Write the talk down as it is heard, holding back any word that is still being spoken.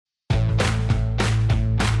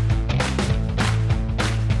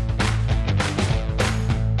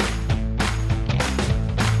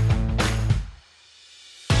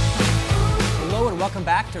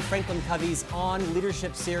Franklin Covey's On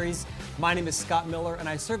Leadership series. My name is Scott Miller, and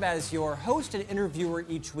I serve as your host and interviewer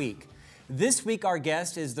each week. This week, our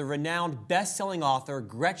guest is the renowned best-selling author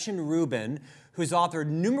Gretchen Rubin, who's authored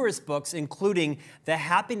numerous books, including The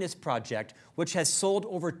Happiness Project, which has sold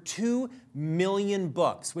over 2 million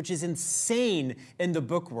books, which is insane in the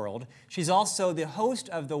book world. She's also the host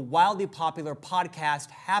of the wildly popular podcast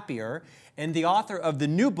Happier, and the author of the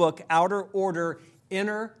new book, Outer Order,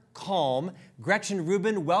 Inner Calm. Gretchen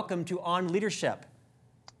Rubin, welcome to On Leadership.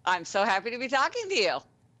 I'm so happy to be talking to you.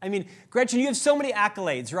 I mean, Gretchen, you have so many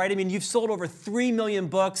accolades, right? I mean, you've sold over 3 million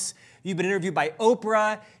books. You've been interviewed by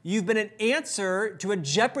Oprah. You've been an answer to a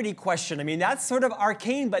Jeopardy question. I mean, that's sort of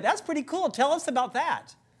arcane, but that's pretty cool. Tell us about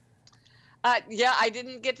that. Yeah, I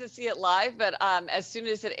didn't get to see it live, but as soon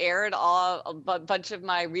as it aired, a bunch of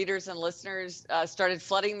my readers and listeners started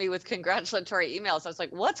flooding me with congratulatory emails. I was like,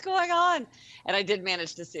 what's going on? And I did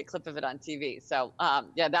manage to see a clip of it on TV. So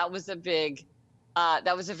yeah, that was a very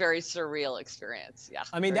surreal experience. Yeah.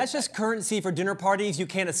 I mean, that's just currency for dinner parties you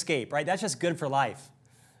can't escape, right? That's just good for life.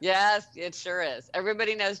 Yes, it sure is.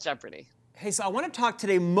 Everybody knows Jeopardy. Hey, so I want to talk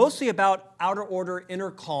today mostly about Outer Order, Inner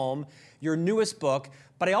Calm, your newest book,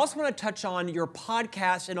 but I also want to touch on your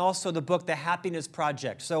podcast and also the book, The Happiness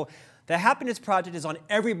Project. So The Happiness Project is on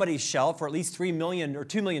everybody's shelf, or at least 3 million or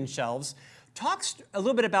 2 million shelves. Talk a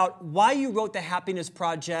little bit about why you wrote The Happiness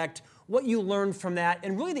Project, what you learned from that,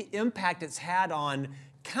 and really the impact it's had on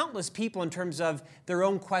countless people in terms of their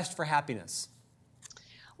own quest for happiness.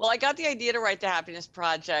 Well, I got the idea to write the Happiness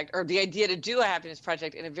Project, or the idea to do a Happiness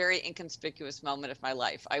Project, in a very inconspicuous moment of my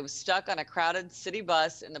life. I was stuck on a crowded city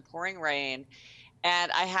bus in the pouring rain,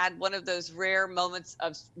 and I had one of those rare moments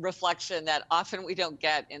of reflection that often we don't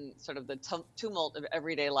get in sort of the tumult of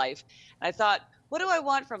everyday life. And I thought, what do I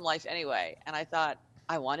want from life anyway? And I thought,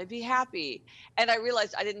 I want to be happy. And I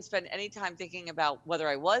realized I didn't spend any time thinking about whether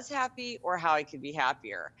I was happy or how I could be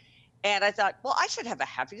happier. And I thought, well, I should have a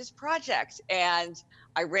happiness project. And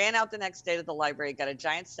I ran out the next day to the library, got a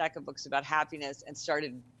giant stack of books about happiness, and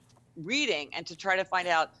started reading and to try to find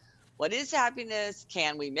out, what is happiness?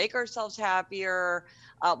 Can we make ourselves happier?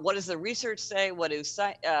 What does the research say? What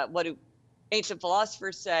do ancient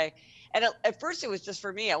philosophers say? And at first it was just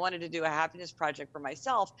for me. I wanted to do a happiness project for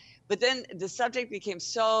myself. But then the subject became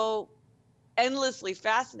so endlessly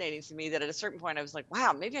fascinating to me that at a certain point I was like,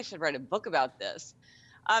 wow, maybe I should write a book about this.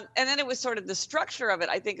 And then it was sort of the structure of it,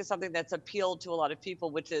 I think, is something that's appealed to a lot of people,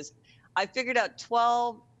 which is I figured out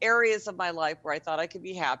 12 areas of my life where I thought I could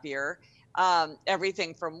be happier.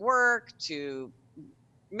 Everything from work to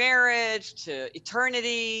marriage to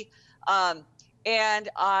eternity. And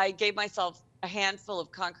I gave myself a handful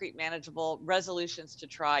of concrete, manageable resolutions to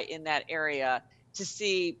try in that area to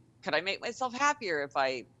see, could I make myself happier if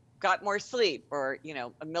I got more sleep, or,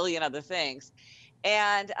 a million other things.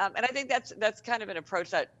 And I think that's kind of an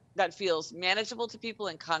approach that feels manageable to people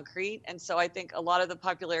and concrete. And so I think a lot of the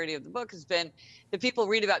popularity of the book has been that people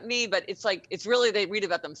read about me, but it's really they read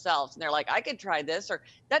about themselves and they're like, I could try this, or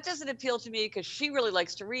that doesn't appeal to me because she really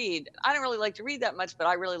likes to read. I don't really like to read that much, but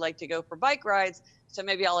I really like to go for bike rides. So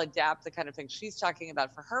maybe I'll adapt the kind of thing she's talking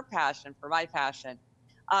about for her passion, for my passion.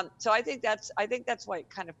 So I think that's why it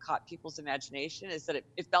kind of caught people's imagination, is that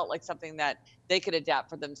it felt like something that they could adapt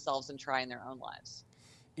for themselves and try in their own lives.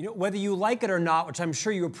 Whether you like it or not, which I'm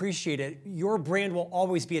sure you appreciate it, your brand will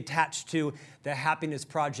always be attached to the Happiness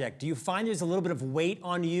Project. Do you find there's a little bit of weight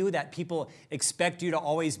on you that people expect you to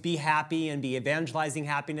always be happy and be evangelizing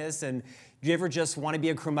happiness? And do you ever just want to be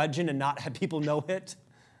a curmudgeon and not have people know it?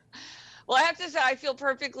 Well, I have to say, I feel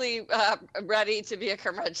perfectly ready to be a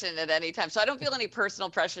curmudgeon at any time. So I don't feel any personal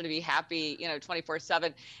pressure to be happy, 24/7.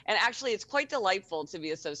 And actually, it's quite delightful to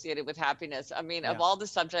be associated with happiness. I mean, of all the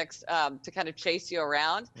subjects to kind of chase you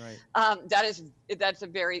around, right. That's a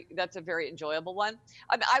very enjoyable one.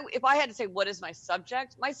 If I had to say, what is my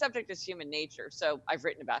subject is human nature. So I've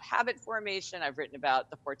written about habit formation. I've written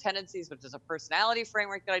about the 4 tendencies, which is a personality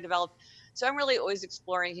framework that I developed. So I'm really always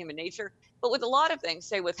exploring human nature. But with a lot of things,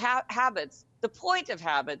 say with habits, the point of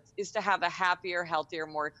habits is to have a happier, healthier,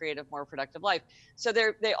 more creative, more productive life. So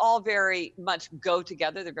they all very much go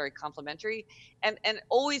together. They're very complementary. And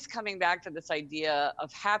always coming back to this idea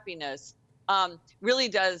of happiness really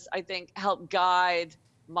does, I think, help guide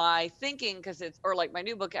my thinking, because or like my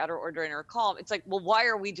new book, Outer Order, Inner Calm. It's like, well, why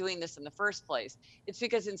are we doing this in the first place? It's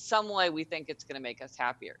because in some way we think it's going to make us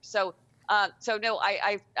happier. So no,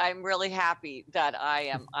 I'm really happy that I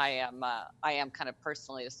am kind of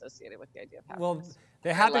personally associated with the idea of happiness. Well,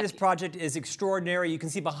 The Happiness Project is extraordinary. You can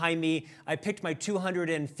see behind me, I picked my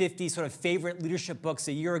 250 sort of favorite leadership books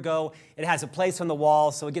a year ago. It has a place on the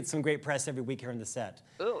wall, so it gets some great press every week here on the set.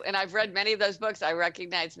 Ooh, and I've read many of those books. I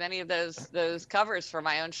recognize many of those covers for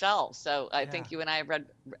my own shelves. So I think you and I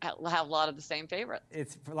have a lot of the same favorites.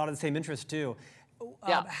 It's a lot of the same interests too.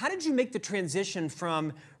 Yeah. How did you make the transition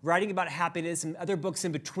from writing about happiness and other books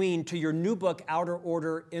in between to your new book, Outer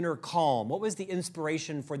Order, Inner Calm? What was the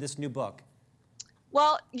inspiration for this new book?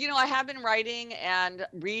 Well, I have been writing and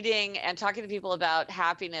reading and talking to people about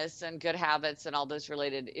happiness and good habits and all those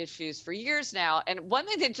related issues for years now. And one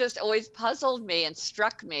thing that just always puzzled me and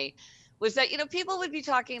struck me was that, people would be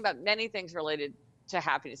talking about many things related to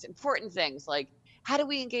happiness, important things like, how do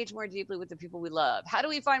we engage more deeply with the people we love? How do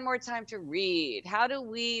we find more time to read? How do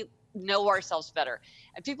we know ourselves better?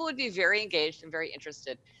 And people would be very engaged and very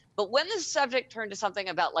interested. But when the subject turned to something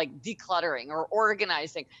about like decluttering or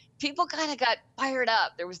organizing, people kind of got fired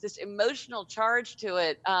up. There was this emotional charge to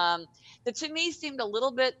it that to me seemed a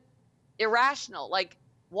little bit irrational. Like,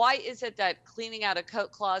 why is it that cleaning out a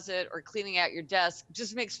coat closet or cleaning out your desk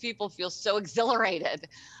just makes people feel so exhilarated?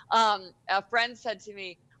 A friend said to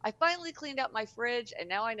me, I finally cleaned out my fridge and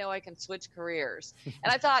now I know I can switch careers.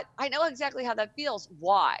 And I thought, I know exactly how that feels.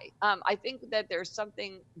 Why? I think that there's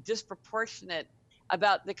something disproportionate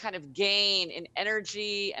about the kind of gain in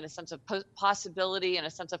energy and a sense of possibility and a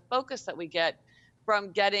sense of focus that we get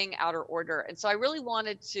from getting outer order. And so I really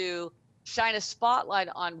wanted to shine a spotlight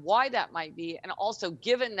on why that might be. And also,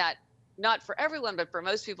 given that not for everyone, but for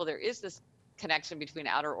most people, there is this connection between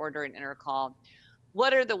outer order and inner calm.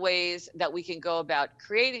 What are the ways that we can go about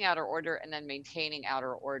creating outer order and then maintaining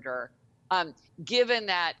outer order, given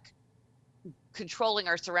that controlling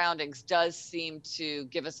our surroundings does seem to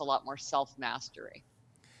give us a lot more self-mastery.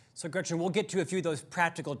 So Gretchen, we'll get to a few of those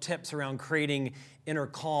practical tips around creating inner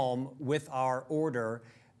calm with our order.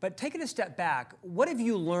 But taking a step back, what have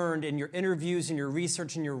you learned in your interviews and your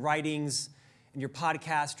research and your writings and your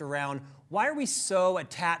podcast around why are we so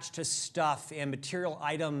attached to stuff and material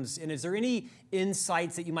items? And is there any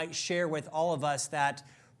insights that you might share with all of us that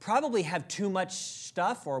probably have too much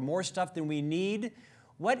stuff or more stuff than we need?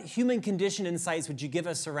 What human condition insights would you give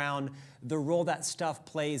us around the role that stuff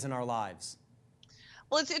plays in our lives?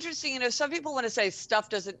 Well, it's interesting, some people want to say stuff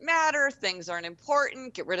doesn't matter, things aren't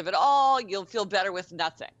important, get rid of it all, you'll feel better with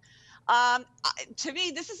nothing. To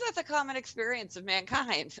me, this is not the common experience of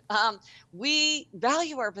mankind. We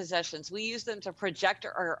value our possessions. We use them to project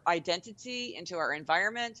our identity into our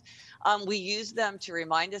environment. We use them to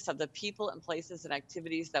remind us of the people and places and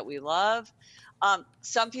activities that we love.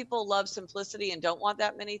 Some people love simplicity and don't want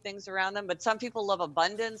that many things around them, but some people love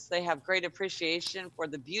abundance. They have great appreciation for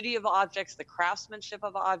the beauty of objects, the craftsmanship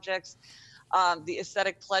of objects, the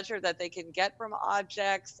aesthetic pleasure that they can get from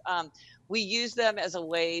objects. We use them as a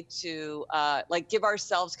way to give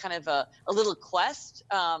ourselves kind of a little quest.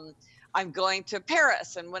 I'm going to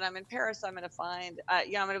Paris, and when I'm in Paris, I'm going to find, I'm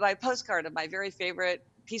going to buy a postcard of my very favorite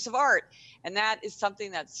piece of art, and that is something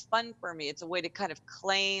that's fun for me. It's a way to kind of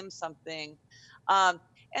claim something.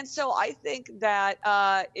 And so I think that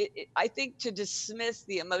I think to dismiss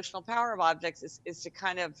the emotional power of objects is to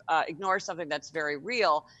kind of ignore something that's very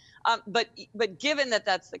real. But given that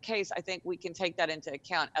that's the case, I think we can take that into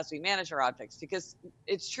account as we manage our objects, because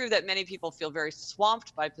it's true that many people feel very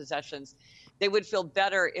swamped by possessions. They would feel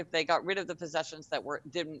better if they got rid of the possessions that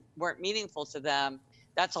weren't meaningful to them.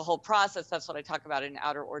 That's a whole process. That's what I talk about in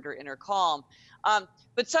Outer Order, Inner Calm.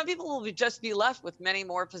 But some people will just be left with many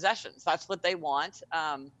more possessions. That's what they want.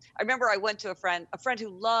 I remember I went to a friend who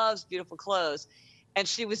loves beautiful clothes, and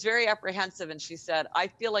she was very apprehensive. And she said, I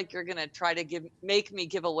feel like you're going to try to make me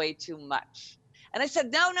give away too much. And I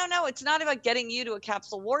said, no. It's not about getting you to a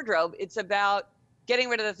capsule wardrobe. It's about getting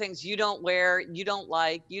rid of the things you don't wear, you don't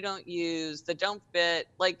like, you don't use, that don't fit.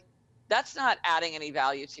 Like, that's not adding any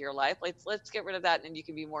value to your life. Let's get rid of that, and then you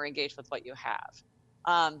can be more engaged with what you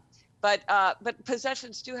have. But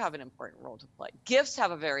possessions do have an important role to play. Gifts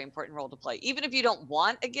have a very important role to play. Even if you don't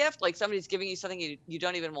want a gift, like somebody's giving you something you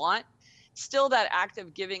don't even want, still that act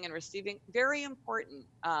of giving and receiving, very important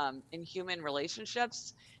in human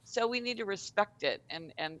relationships. So we need to respect it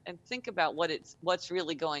and think about what's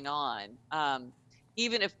really going on.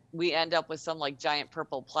 Even if we end up with some like giant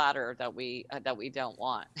purple platter that we don't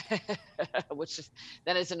want, which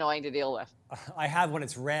then is annoying to deal with. I have one.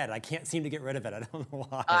 It's red. I can't seem to get rid of it. I don't know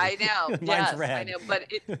why. I know. Mine's yes, red. I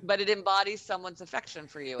know. But it embodies someone's affection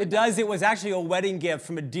for you. It does. It was actually a wedding gift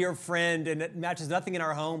from a dear friend, and it matches nothing in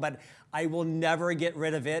our home, but I will never get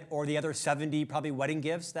rid of it or the other 70 probably wedding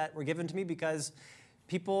gifts that were given to me because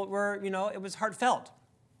people were, it was heartfelt.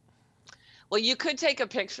 Well, you could take a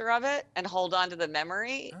picture of it and hold on to the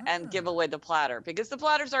memory and give away the platter, because the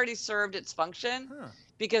platter's already served its function,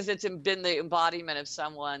 because it's been the embodiment of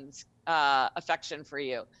someone's affection for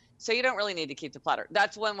you. So you don't really need to keep the platter.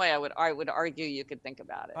 That's one way I would argue you could think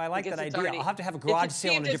about it. I like that idea. Already, I'll have to have a garage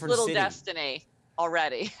sale in a different little city. destiny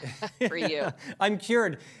already for you. I'm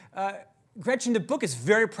cured. Gretchen, the book is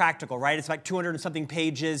very practical, right? It's like 200 and something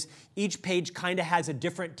pages. Each page kind of has a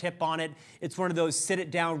different tip on it. It's one of those sit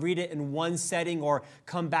it down, read it in one setting, or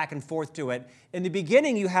come back and forth to it. In the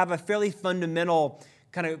beginning, you have a fairly fundamental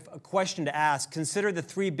kind of a question to ask. Consider the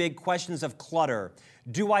 3 big questions of clutter.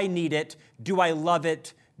 Do I need it? Do I love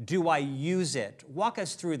it? Do I use it? Walk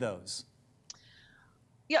us through those.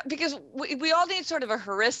 Yeah, because we all need sort of a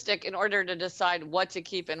heuristic in order to decide what to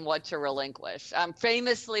keep and what to relinquish.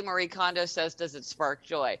 Famously, Marie Kondo says, "Does it spark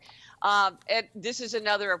joy?" And this is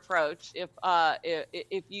another approach if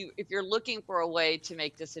you're looking for a way to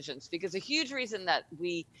make decisions, because a huge reason that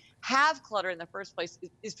we have clutter in the first place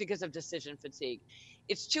is because of decision fatigue.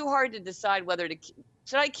 It's too hard to decide whether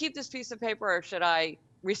should I keep this piece of paper, or should I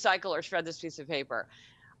recycle or shred this piece of paper.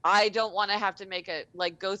 I don't want to have to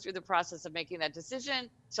go through the process of making that decision,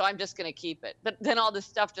 so I'm just going to keep it. But then all this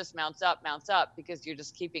stuff just mounts up because you're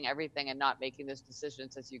just keeping everything and not making those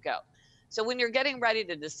decisions as you go. So when you're getting ready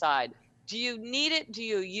to decide, do you need it? Do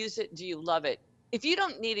you use it? Do you love it? If you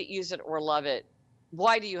don't need it, use it, or love it,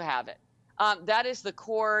 why do you have it? That is the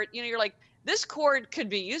cord. You're like, this cord could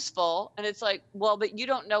be useful. And it's like, well, but you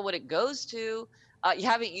don't know what it goes to. You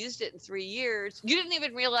haven't used it in 3 years. You didn't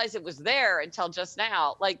even realize it was there until just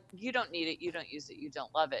now. Like, you don't need it. You don't use it. You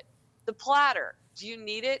don't love it. The platter. Do you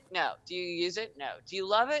need it? No. Do you use it? No. Do you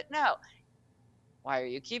love it? No. Why are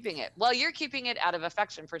you keeping it? Well, you're keeping it out of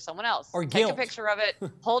affection for someone else. Or guilt. Take a picture of it,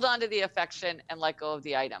 hold on to the affection, and let go of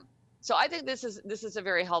the item. So I think this is a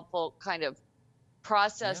very helpful kind of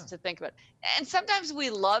process to think about. And sometimes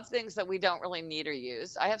we love things that we don't really need or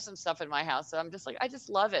use. I have some stuff in my house that I'm just like, I just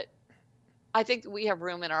love it. I think we have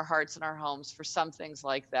room in our hearts and our homes for some things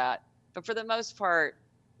like that. But for the most part,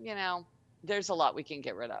 there's a lot we can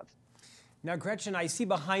get rid of. Now, Gretchen, I see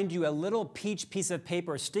behind you a little peach piece of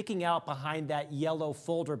paper sticking out behind that yellow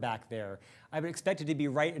folder back there. I would expect it to be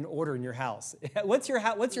right in order in your house. What's your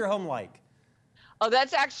home like? Oh,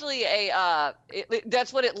 that's actually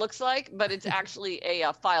that's what it looks like, but it's actually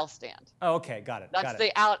a file stand. Oh, okay, got it.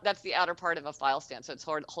 That's the outer part of a file stand. So it's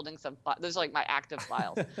holding some. Those are like my active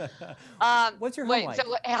files. What's your home like?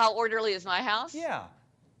 So how orderly is my house? Yeah.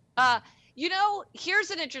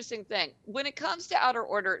 Here's an interesting thing. When it comes to outer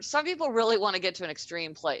order, some people really want to get to an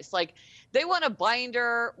extreme place. Like, they want a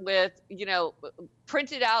binder with,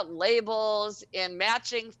 printed out labels in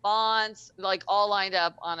matching fonts, like all lined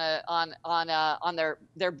up on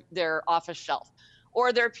their office shelf.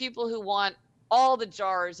 Or there are people who want all the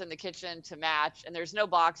jars in the kitchen to match, and there's no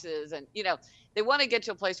boxes, and they want to get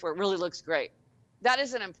to a place where it really looks great. That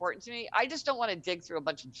isn't important to me. I just don't want to dig through a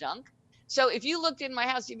bunch of junk. So if you looked in my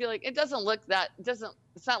house, you'd be like,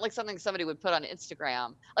 it's not like something somebody would put on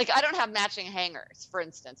Instagram. Like, I don't have matching hangers, for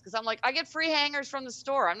instance, because I'm like, I get free hangers from the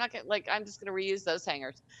store. I'm not gonna, I'm just going to reuse those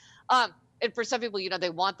hangers. And for some people, they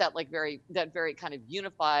want that very kind of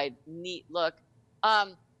unified, neat look.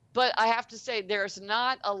 But I have to say, there's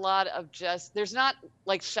not a lot of there's not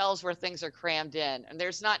like shelves where things are crammed in, and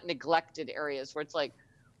there's not neglected areas where it's like,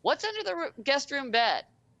 what's under the guest room bed?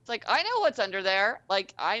 It's like, I know what's under there.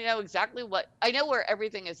 Like, I know where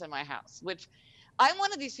everything is in my house, which I'm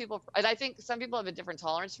one of these people, and I think some people have a different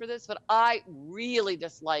tolerance for this, but I really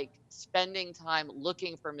dislike spending time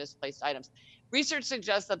looking for misplaced items. Research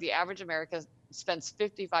suggests that the average American spends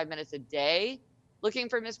 55 minutes a day looking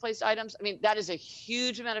for misplaced items. I mean, that is a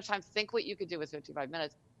huge amount of time. Think what you could do with 55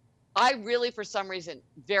 minutes. I really, for some reason,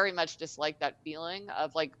 very much dislike that feeling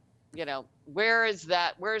of like, where's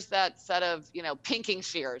that set of, pinking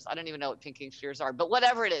shears? I don't even know what pinking shears are, but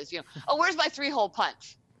whatever it is, oh, where's my 3-hole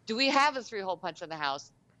punch? Do we have a 3-hole punch in the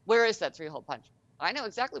house? Where is that 3-hole punch? I know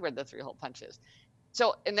exactly where the 3-hole punch is.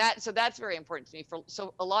 So that's very important to me.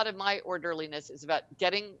 So a lot of my orderliness is about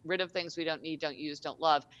getting rid of things we don't need, don't use, don't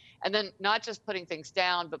love. And then not just putting things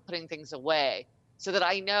down, but putting things away, so that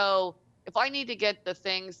I know if I need to get the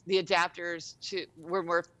adapters to when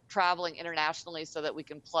we're traveling internationally so that we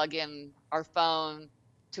can plug in our phone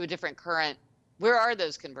to a different current, where are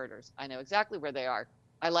those converters? I know exactly where they are.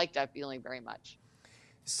 I like that feeling very much.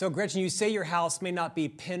 So, Gretchen, you say your house may not be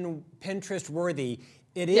Pinterest worthy.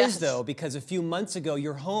 It is, though, because a few months ago,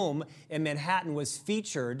 your home in Manhattan was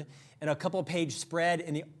featured in a couple-page spread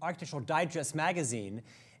in the Architectural Digest magazine.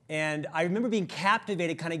 And I remember being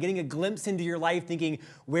captivated, kind of getting a glimpse into your life, thinking,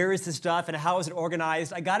 where is the stuff and how is it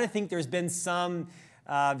organized? I got to think there's been some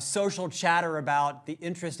social chatter about the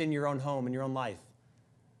interest in your own home and your own life?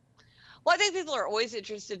 Well, I think people are always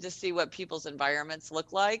interested to see what people's environments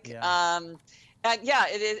look like. Yeah. And yeah,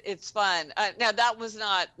 it's fun. Now that was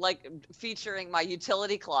not like featuring my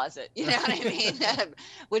utility closet, you know what I mean?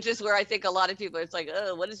 Which is where I think a lot of people, it's like,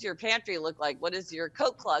 oh, what does your pantry look like? What does your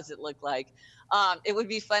coat closet look like? It would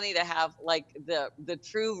be funny to have like the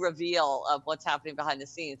true reveal of what's happening behind the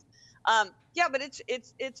scenes. Yeah, but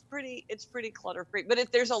it's pretty clutter free. But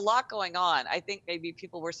if there's a lot going on, I think maybe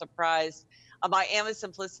people were surprised. I am a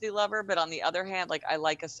simplicity lover, but on the other hand, like I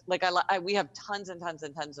like us, like we have tons and tons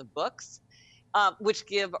and tons of books, which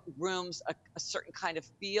give rooms a certain kind of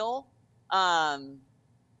feel.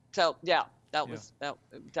 So yeah, that was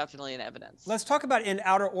definitely an evidence. Let's talk about in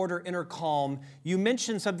outer order, inner calm. You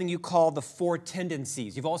mentioned something you call the 4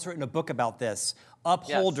 tendencies. You've also written a book about this.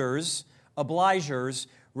 Upholders, obligers,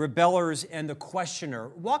 rebellers, and the questioner.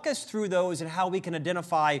 Walk us through those and how we can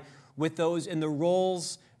identify with those and the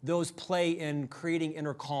roles those play in creating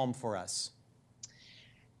inner calm for us.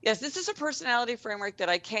 Yes, this is a personality framework that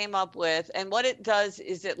I came up with. And what it does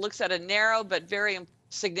is it looks at a narrow but very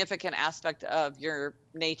significant aspect of your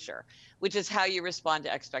nature, which is how you respond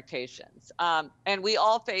to expectations. And we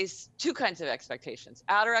all face 2 kinds of expectations: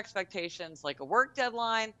 outer expectations, like a work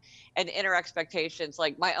deadline, and inner expectations,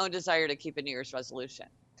 like my own desire to keep a New Year's resolution.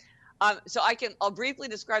 So I'll briefly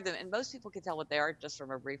describe them, and most people can tell what they are just from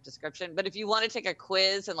a brief description. But if you want to take a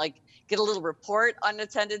quiz and like get a little report on the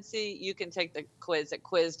tendency, you can take the quiz at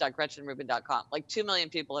quiz.gretchenrubin.com. Like 2 million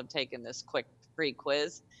people have taken this quick free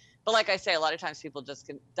quiz. But like I say, a lot of times people just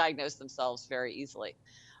can diagnose themselves very easily.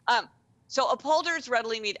 So upholders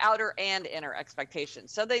readily meet outer and inner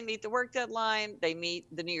expectations. So they meet the work deadline, they meet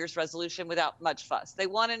the New Year's resolution without much fuss. They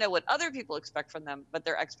want to know what other people expect from them, but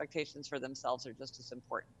their expectations for themselves are just as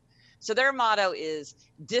important. So their motto is,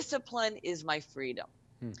 discipline is my freedom.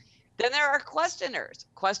 Then there are questioners.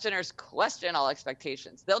 Questioners question all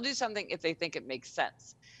expectations. They'll do something if they think it makes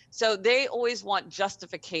sense. So they always want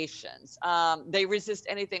justifications. They resist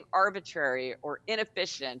anything arbitrary or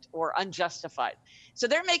inefficient or unjustified. So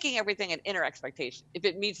they're making everything an inner expectation. If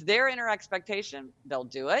it meets their inner expectation, they'll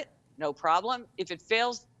do it, no problem. If it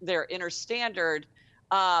fails their inner standard,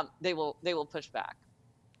 they will push back.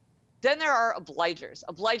 Then there are obligers.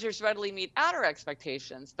 Obligers readily meet outer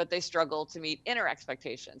expectations, but they struggle to meet inner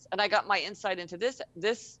expectations. And I got my insight into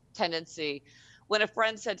this tendency when a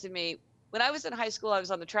friend said to me, when I was in high school, I was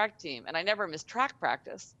on the track team and I never missed track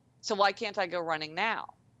practice. So why can't I go running now?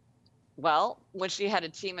 Well, when she had a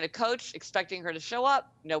team and a coach expecting her to show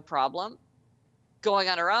up, no problem. Going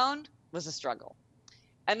on her own was a struggle.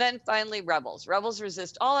 And then finally, rebels. Rebels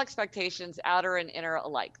resist all expectations, outer and inner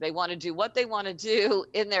alike. They want to do what they want to do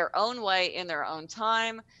in their own way, in their own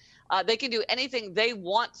time. They can do anything they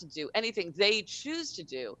want to do, anything they choose to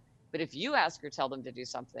do. But if you ask or tell them to do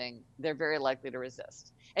something, they're very likely to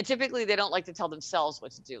resist. And typically, they don't like to tell themselves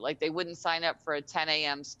what to do. Like they wouldn't sign up for a 10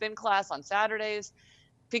 a.m. spin class on Saturdays,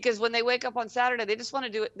 because when they wake up on Saturday, they just want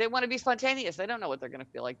to do it. They want to be spontaneous. They don't know what they're going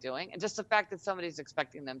to feel like doing. And just the fact that somebody's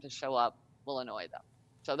expecting them to show up will annoy them.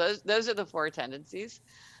 So those are the 4 tendencies.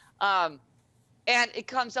 And it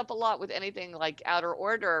comes up a lot with anything like outer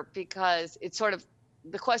order, because it's sort of,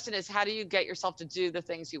 the question is, how do you get yourself to do the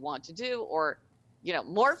things you want to do? Or,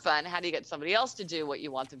 more fun, how do you get somebody else to do what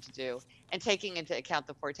you want them to do? And taking into account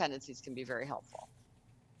the 4 tendencies can be very helpful.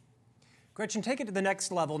 Gretchen, take it to the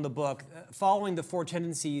next level in the book. Following the 4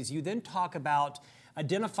 tendencies, you then talk about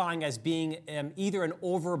identifying as being either an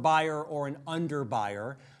overbuyer or an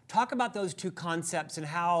underbuyer. Talk about those 2 concepts and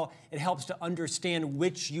how it helps to understand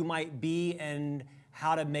which you might be and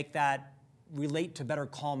how to make that relate to better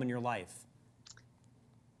calm in your life.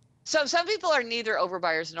 So some people are neither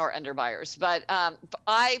overbuyers nor underbuyers, but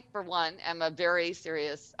I, for one, am a very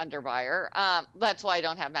serious underbuyer. That's why I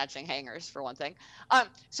don't have matching hangers, for one thing.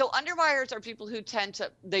 So underbuyers are people who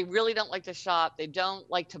they really don't like to shop. They don't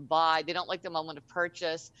like to buy. They don't like the moment of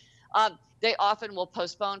purchase. They often will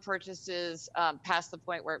postpone purchases past the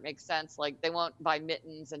point where it makes sense. Like they won't buy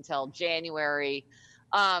mittens until January.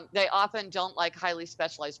 They often don't like highly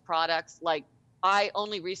specialized products. Like I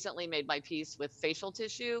only recently made my peace with facial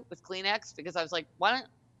tissue, with Kleenex, because I was like, why don't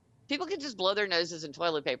people can just blow their noses in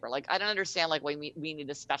toilet paper? Like, I don't understand, like, we need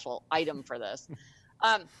a special item for this.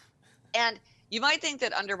 And you might think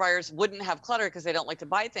that underbuyers wouldn't have clutter because they don't like to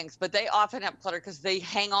buy things, but they often have clutter because they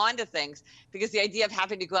hang on to things because the idea of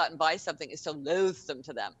having to go out and buy something is so loathsome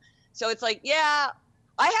to them. So it's like, yeah,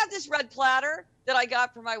 I have this red platter that I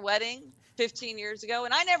got for my wedding 15 years ago,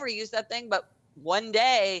 and I never used that thing, but one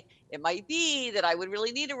day it might be that I would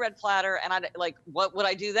really need a red platter, and I'd like, what would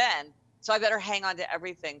I do then? So I better hang on to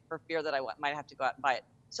everything for fear that I might have to go out and buy it.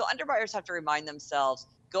 So underbuyers have to remind themselves,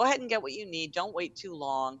 go ahead and get what you need. Don't wait too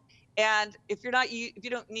long. And if you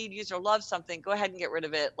don't need, use, or love something, go ahead and get rid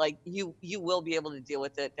of it. Like you will be able to deal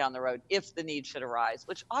with it down the road if the need should arise,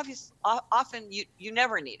 which obviously often you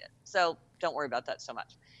never need it. So don't worry about that so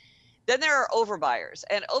much. Then there are overbuyers,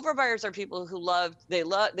 and overbuyers are people who they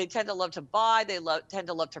tend to love to buy, tend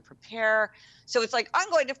to love to prepare. So it's like, I'm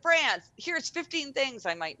going to France. Here's 15 things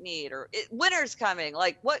I might need, or winter's coming.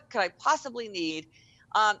 Like, what could I possibly need?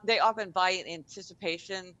 They often buy in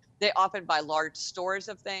anticipation. They often buy large stores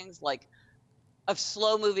of things, like of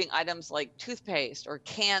slow moving items like toothpaste or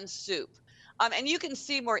canned soup. And you can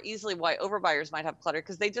see more easily why overbuyers might have clutter,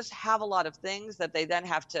 because they just have a lot of things that they then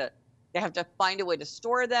have to find a way to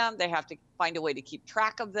store them. They have to find a way to keep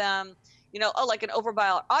track of them. Like an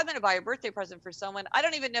overbuy. I'm going to buy a birthday present for someone. I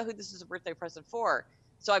don't even know who this is a birthday present for.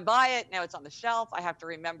 So I buy it. Now it's on the shelf. I have to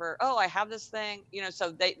remember, oh, I have this thing.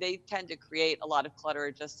 So they tend to create a lot of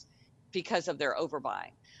clutter just because of their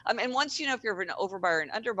overbuying. And once if you're an overbuyer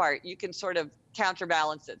and underbuyer, you can sort of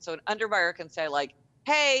counterbalance it. So an underbuyer can say like,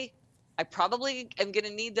 hey, I probably am going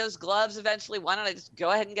to need those gloves eventually. Why don't I just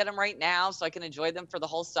go ahead and get them right now so I can enjoy them for the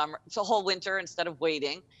whole winter instead of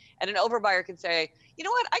waiting? And an overbuyer can say, you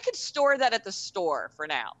know what, I could store that at the store for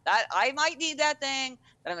now. That I might need that thing,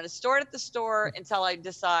 but I'm going to store it at the store until I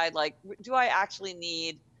decide, like, do I actually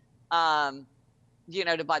need,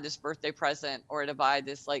 to buy this birthday present or to buy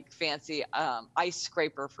this like fancy ice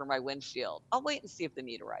scraper for my windshield? I'll wait and see if the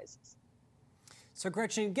need arises. So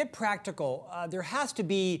Gretchen, get practical. There has to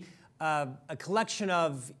be a collection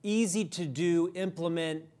of easy to do,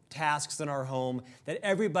 implement tasks in our home that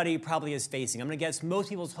everybody probably is facing. I'm going to guess most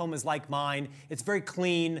people's home is like mine. It's very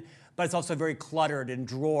clean, but it's also very cluttered in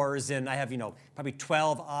drawers. And I have, probably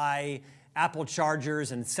 12 Apple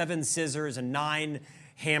chargers and 7 scissors and 9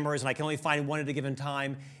 hammers, and I can only find one at a given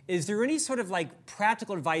time. Is there any sort of like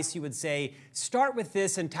practical advice you would say, start with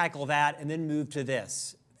this and tackle that and then move to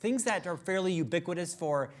this? Things that are fairly ubiquitous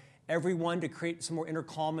for everyone to create some more inner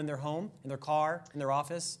calm in their home, in their car, in their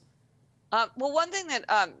office? Well, one thing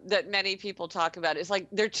that many people talk about is like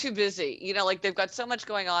they're too busy. Like they've got so much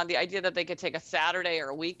going on. The idea that they could take a Saturday or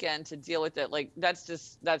a weekend to deal with it, like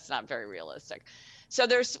that's not very realistic. So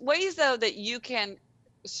there's ways though that you can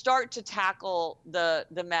start to tackle the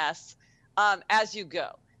mess as you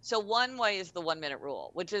go. So one way is the 1-minute rule,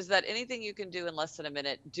 which is that anything you can do in less than a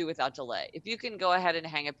minute, do without delay. If you can go ahead and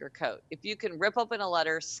hang up your coat, if you can rip open a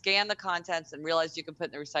letter, scan the contents and realize you can put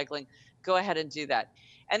in the recycling, go ahead and do that.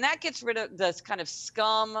 And that gets rid of this kind of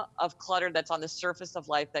scum of clutter that's on the surface of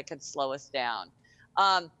life that can slow us down.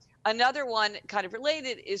 Another one kind of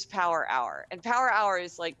related is power hour. And power hour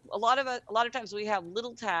is like a lot of times we have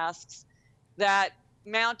little tasks that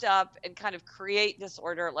mount up and kind of create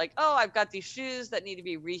disorder. Like, oh, I've got these shoes that need to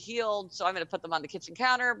be reheeled, so I'm going to put them on the kitchen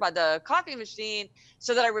counter by the coffee machine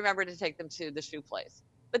so that I remember to take them to the shoe place.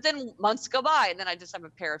 But then months go by and then I just have a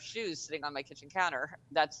pair of shoes sitting on my kitchen counter.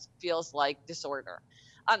 That feels like disorder.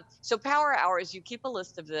 So power hours, you keep a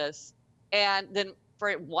list of this, and then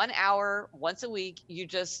for 1 hour once a week, you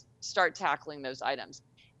just start tackling those items.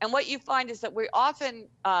 And what you find is that we often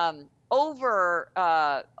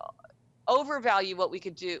overvalue what we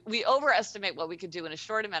could do. We overestimate what we could do in a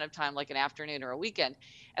short amount of time, like an afternoon or a weekend.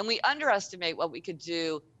 And we underestimate what we could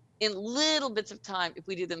do in little bits of time if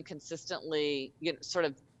we do them consistently, sort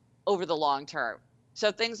of over the long term. So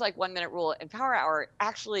things like 1-minute rule and power hour,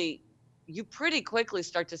 actually, you pretty quickly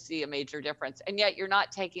start to see a major difference. And yet you're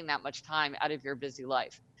not taking that much time out of your busy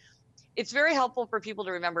life. It's very helpful for people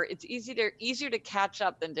to remember it's easier to catch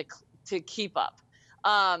up than to keep up.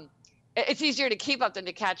 It's easier to keep up than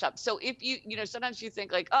to catch up. So if sometimes you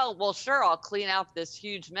think like, oh, well, sure, I'll clean out this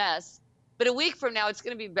huge mess, but a week from now, it's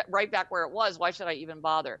going to be right back where it was. Why should I even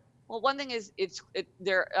bother? Well, one thing is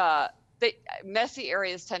messy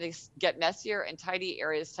areas tend to get messier and tidy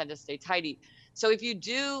areas tend to stay tidy. So if you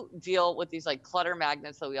do deal with these like clutter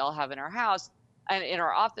magnets that we all have in our house and in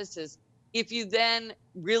our offices, if you then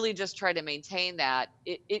really just try to maintain that,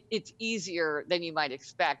 it's easier than you might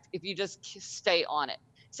expect if you just stay on it.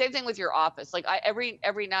 Same thing with your office. Like every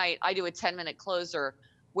night I do a 10-minute closer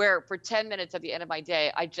where for 10 minutes at the end of my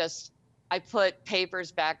day, I put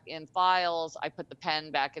papers back in files. I put the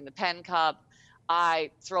pen back in the pen cup.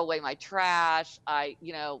 I throw away my trash. I,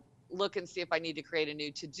 look and see if I need to create a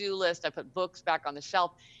new to-do list. I put books back on the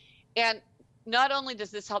shelf. And not only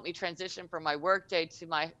does this help me transition from my work day to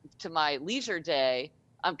my leisure day,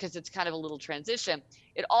 because it's kind of a little transition,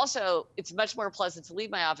 it's much more pleasant to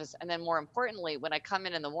leave my office. And then more importantly, when I come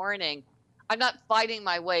in the morning, I'm not fighting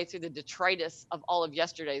my way through the detritus of all of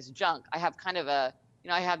yesterday's junk. I have kind of a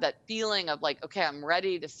I have that feeling of like, okay, I'm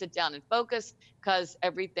ready to sit down and focus because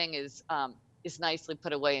everything is nicely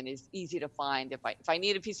put away and is easy to find. If I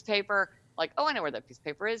need a piece of paper, like, oh, I know where that piece of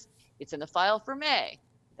paper is. It's in the file for May.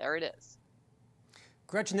 There it is.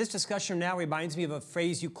 Gretchen, this discussion now reminds me of a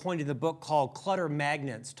phrase you coined in the book called clutter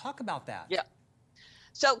magnets. Talk about that. Yeah.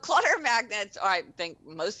 So clutter magnets, I think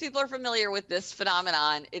most people are familiar with this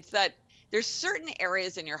phenomenon. It's that there's certain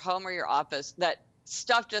areas in your home or your office that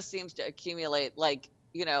stuff just seems to accumulate. Like,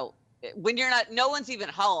 when no one's even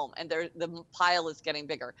home and the pile is getting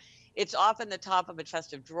bigger. It's often the top of a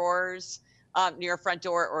chest of drawers near a front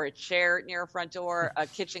door, or a chair near a front door, a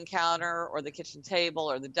kitchen counter or the kitchen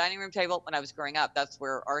table or the dining room table. When I was growing up, that's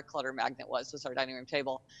where our clutter magnet was our dining room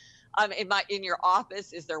table. In your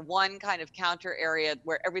office, is there one kind of counter area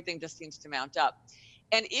where everything just seems to mount up?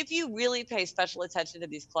 And if you really pay special attention to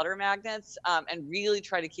these clutter magnets and really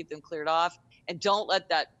try to keep them cleared off and don't let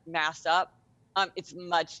that mass up, it's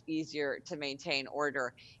much easier to maintain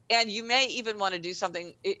order. And you may even want to do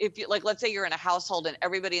something if you like, let's say you're in a household and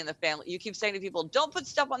everybody in the family, you keep saying to people, don't put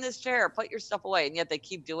stuff on this chair, put your stuff away. And yet they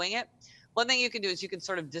keep doing it. One thing you can do is you can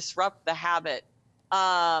sort of disrupt the habit.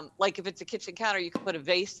 Like if it's a kitchen counter, you can put a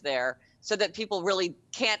vase there so that people really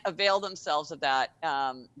can't avail themselves of that.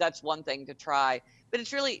 That's one thing to try, but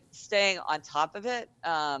it's really staying on top of it,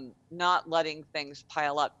 not letting things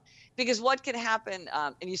pile up. Because what can happen,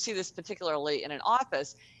 and you see this particularly in an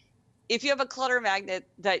office, if you have a clutter magnet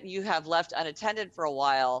that you have left unattended for a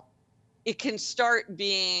while, it can start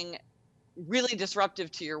being really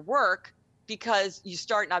disruptive to your work because you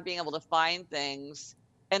start not being able to find things.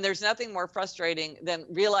 And there's nothing more frustrating than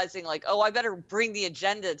realizing like, oh, I better bring the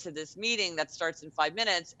agenda to this meeting that starts in 5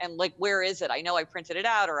 minutes. And like, where is it? I know I printed it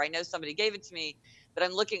out, or I know somebody gave it to me, but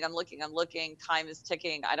I'm looking. Time is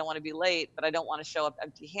ticking. I don't want to be late, but I don't want to show up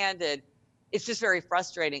empty-handed. It's just very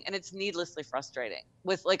frustrating. And it's needlessly frustrating.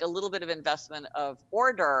 With like a little bit of investment of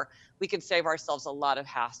order, we can save ourselves a lot of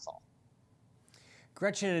hassle.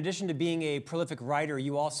 Gretchen, in addition to being a prolific writer,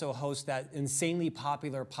 you also host that insanely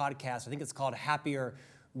popular podcast. I think it's called Happier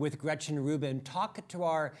with Gretchen Rubin. Talk to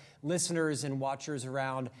our listeners and watchers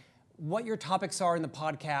around what your topics are in the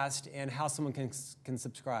podcast and how someone can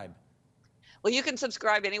subscribe. Well, you can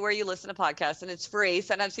subscribe anywhere you listen to podcasts, and it's free.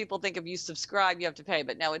 Sometimes people think if you subscribe, you have to pay,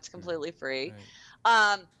 but no, it's completely free.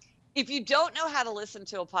 Right. If you don't know how to listen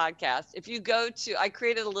to a podcast, if you go to, I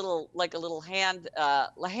created a little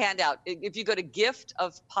handout. If you go to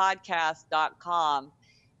giftofpodcast.com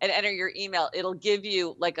and enter your email, it'll give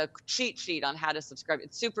you like a cheat sheet on how to subscribe.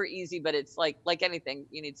 It's super easy, but it's like anything,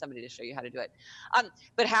 you need somebody to show you how to do it.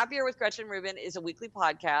 But Happier with Gretchen Rubin is a weekly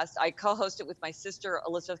podcast. I co-host it with my sister,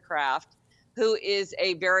 Elizabeth Kraft, who is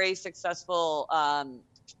a very successful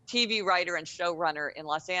TV writer and showrunner in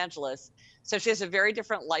Los Angeles. So she has a very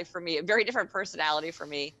different life for me, a very different personality for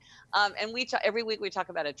me. And every week we talk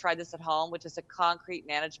about a try this at home, which is a concrete,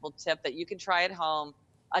 manageable tip that you can try at home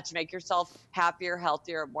to make yourself happier,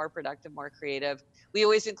 healthier, more productive, more creative. We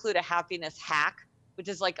always include a happiness hack, which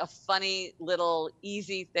is like a funny little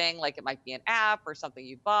easy thing, like it might be an app or something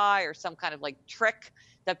you buy or some kind of like trick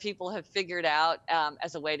that people have figured out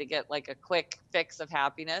as a way to get like a quick fix of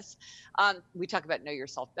happiness. We talk about know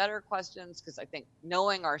yourself better questions, because I think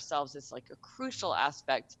knowing ourselves is like a crucial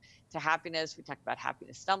aspect to happiness. We talk about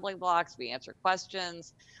happiness stumbling blocks. We answer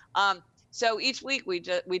questions. So each week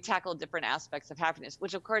we tackle different aspects of happiness,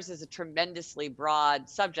 which of course is a tremendously broad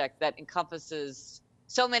subject that encompasses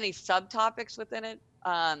so many subtopics within it.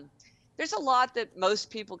 There's a lot that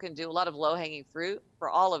most people can do, a lot of low-hanging fruit for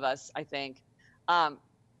all of us, I think,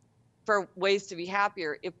 for ways to be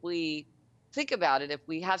happier. If we think about it, if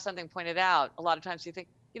we have something pointed out, a lot of times you think,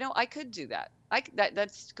 I could do that.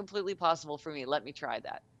 That's completely possible for me. Let me try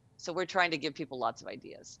that. So we're trying to give people lots of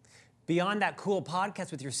ideas. Beyond that cool podcast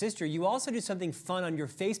with your sister, you also do something fun on your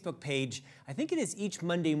Facebook page. I think it is each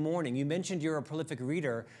Monday morning. You mentioned you're a prolific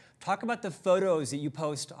reader. Talk about the photos that you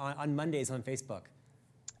post on Mondays on Facebook.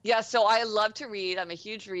 Yeah, so I love to read. I'm a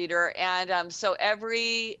huge reader, and so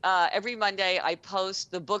every Monday I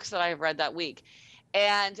post the books that I have read that week,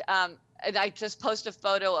 and I just post a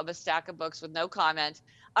photo of a stack of books with no comment.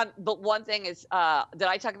 But one thing is that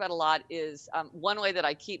I talk about a lot is one way that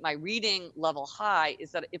I keep my reading level high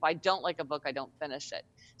is that if I don't like a book, I don't finish it.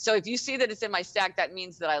 So if you see that it's in my stack, that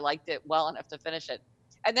means that I liked it well enough to finish it.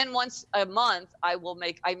 And then once a month, I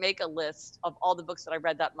make a list of all the books that I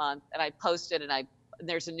read that month, and I post it, and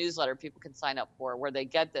there's a newsletter people can sign up for where they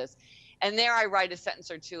get this. And there I write a sentence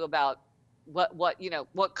or two about what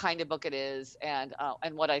kind of book it is and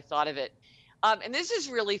what I thought of it. And this is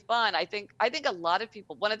really fun. I think a lot of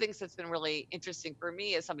people, one of the things that's been really interesting for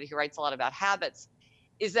me as somebody who writes a lot about habits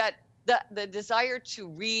is that the desire to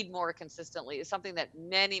read more consistently is something that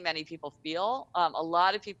many people feel. A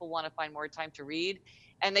lot of people want to find more time to read,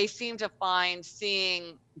 and they seem to find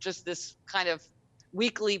seeing just this kind of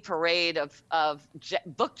weekly parade of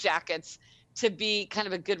book jackets to be kind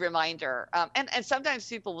of a good reminder. And sometimes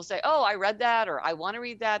people will say, "Oh, I read that," or "I want to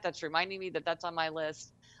read that. That's reminding me that that's on my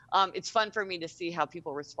list." It's fun for me to see how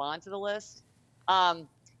people respond to the list.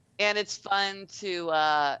 And it's fun to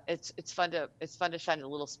it's fun to shine a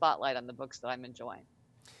little spotlight on the books that I'm enjoying.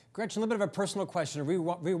 Gretchen, a little bit of a personal question.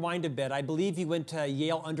 Rewind a bit. I believe you went to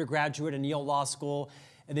Yale undergraduate and Yale Law School,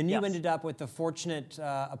 and then you Yes. ended up with the fortunate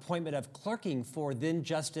appointment of clerking for then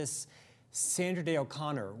Justice Sandra Day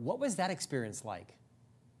O'Connor. What was that experience like?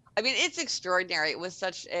 I mean, it's extraordinary. It was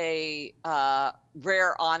such a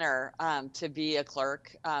rare honor to be a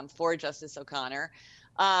clerk for Justice O'Connor.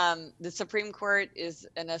 The Supreme Court is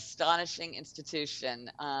an astonishing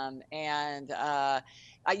institution. Yeah,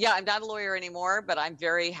 I'm not a lawyer anymore, but I'm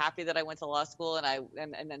very happy that I went to law school.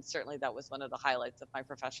 And then certainly that was one of the highlights of my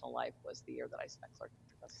professional life, was the year that I spent clerking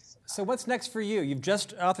for Justice O'Connor. So what's next for you? You've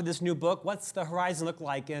just authored this new book. What's the horizon look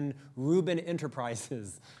like in Rubin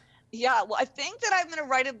Enterprises? Yeah, well, I think that I'm going to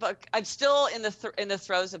write a book. I'm still in the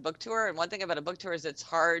throes of book tour, and one thing about a book tour is it's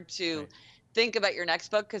hard to think about your next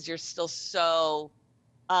book because you're still so.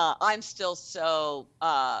 I'm still so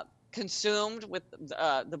consumed with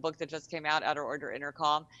the book that just came out, Outer Order, Inner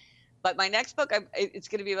Calm. But my next book, it's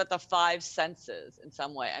going to be about the five senses in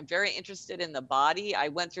some way. I'm very interested in the body. I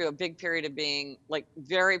went through a big period of being like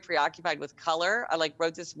very preoccupied with color. I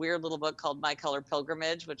wrote this weird little book called My Color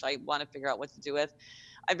Pilgrimage, which I want to figure out what to do with.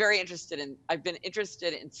 I've been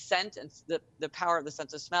interested in scent and the power of the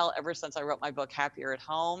sense of smell ever since I wrote my book, Happier at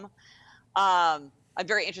Home. I'm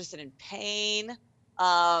very interested in pain,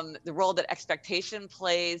 the role that expectation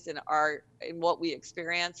plays in what we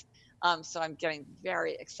experience. So I'm getting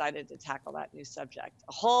very excited to tackle that new subject.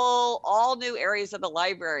 All new areas of the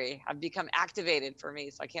library have become activated for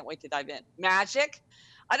me, so I can't wait to dive in. Magic.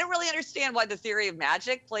 I don't really understand why the theory of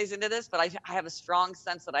magic plays into this, but I have a strong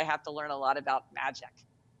sense that I have to learn a lot about magic.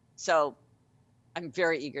 So I'm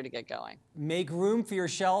very eager to get going. Make room for your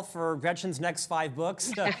shelf for Gretchen's next 5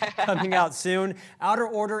 books coming out soon. Outer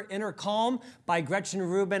Order, Inner Calm by Gretchen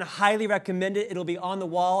Rubin. Highly recommend it. It'll be on the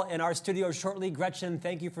wall in our studio shortly. Gretchen,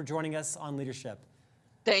 thank you for joining us on Leadership.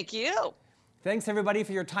 Thank you. Thanks, everybody,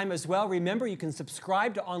 for your time as well. Remember, you can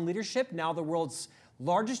subscribe to On Leadership, now the world's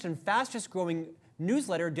largest and fastest growing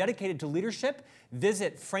newsletter dedicated to leadership.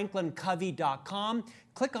 Visit franklincovey.com.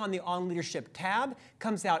 Click on the On Leadership tab.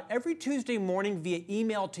 Comes out every Tuesday morning via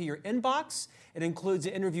email to your inbox. It includes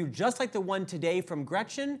an interview just like the one today from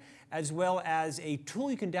Gretchen, as well as a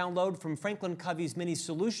tool you can download from Franklin Covey's many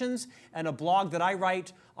solutions, and a blog that I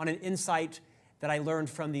write on an insight that I learned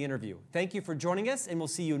from the interview. Thank you for joining us, and we'll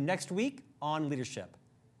see you next week on Leadership.